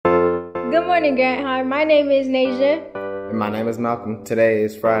Good morning, Grant. Hi, my name is Nasia. And my name is Malcolm. Today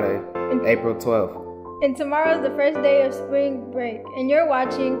is Friday, April 12th. And tomorrow is the first day of spring break. And you're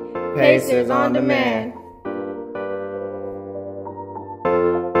watching Pacers on Demand.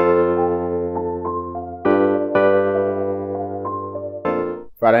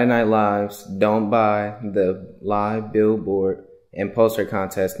 Friday Night Live's Don't Buy the Live Billboard and Poster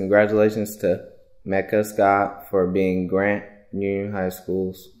Contest. Congratulations to Mecca Scott for being Grant Union High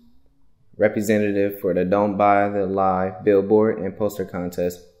School's representative for the Don't Buy the Live Billboard and Poster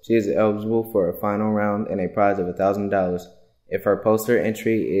Contest. She is eligible for a final round and a prize of $1,000. If her poster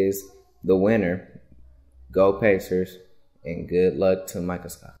entry is the winner, go Pacers, and good luck to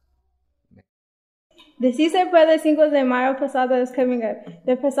Micah Scott. The Si Se Puede Cinco de Mayo Posada is coming up.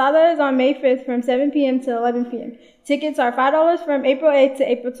 The Posada is on May 5th from 7 p.m. to 11 p.m. Tickets are $5 from April 8th to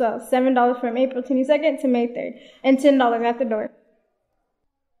April 12th, $7 from April 22nd to May 3rd, and $10 at the door.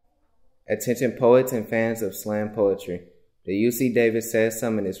 Attention poets and fans of slam poetry. The UC Davis Says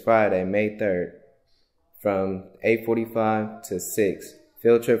Summit is Friday, May 3rd from 8:45 to 6.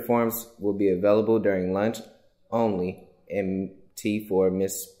 Field trip forms will be available during lunch only in T4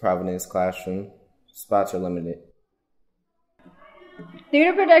 Miss Providence classroom. Spots are limited.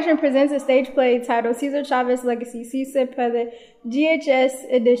 Theater Production presents a stage play titled Cesar Chavez Legacy, Si Se Puede,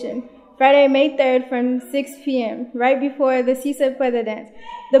 GHS edition, Friday, May 3rd from 6 p.m., right before the Si Se Puede dance.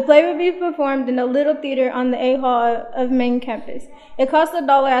 The play will be performed in a little theater on the A Hall of main campus. It costs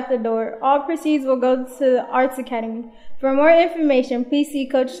 $1 at the door. All proceeds will go to the Arts Academy. For more information, please see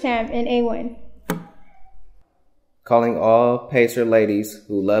Coach Tam in A1. Calling all Pacer ladies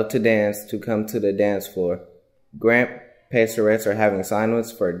who love to dance to come to the dance floor. Grant Pacerettes are having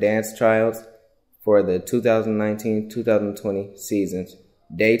sign-ups for dance tryouts for the 2019-2020 seasons.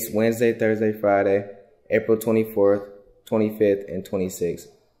 Dates Wednesday, Thursday, Friday, April 24th, 25th, and 26th.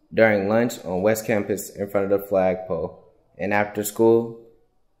 During lunch on West Campus in front of the flagpole. And after school,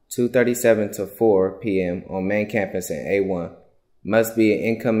 2:37 to 4 p.m. on main campus in A1. Must be an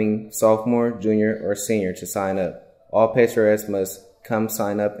incoming sophomore, junior, or senior to sign up. All Pacerettes must come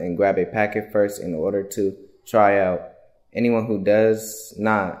sign up and grab a packet first in order to try out. Anyone who does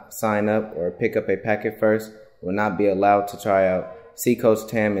not sign up or pick up a packet first will not be allowed to try out. See Coach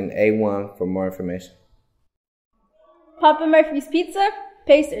Tam in A1 for more information. Papa Murphy's Pizza,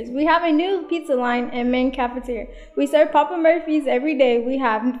 Pacers. We have a new pizza line in main cafeteria. We serve Papa Murphy's every day. We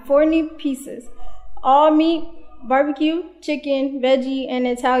have 4 new pieces. All meat, barbecue, chicken, veggie, and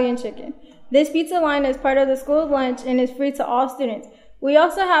Italian chicken. This pizza line is part of the school lunch and is free to all students. We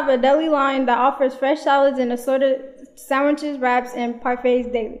also have a deli line that offers fresh salads and assorted sandwiches, wraps, and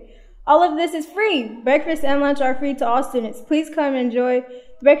parfaits daily. All of this is free. Breakfast and lunch are free to all students. Please come enjoy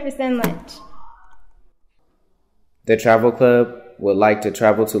breakfast and lunch. The Travel Club would like to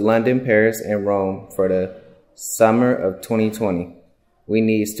travel to London, Paris, and Rome for the summer of 2020. We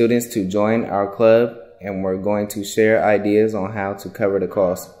need students to join our club, and we're going to share ideas on how to cover the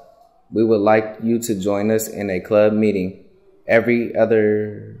cost. We would like you to join us in a club meeting every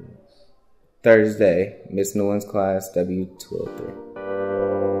other Thursday, Miss Newland's class W203.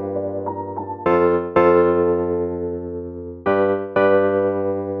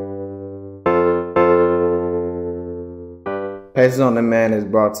 Pacers on Demand is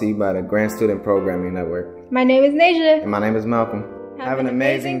brought to you by the Grant Student Programming Network. My name is Nasia. And my name is Malcolm. Have an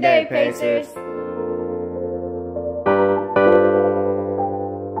amazing day, Pacers.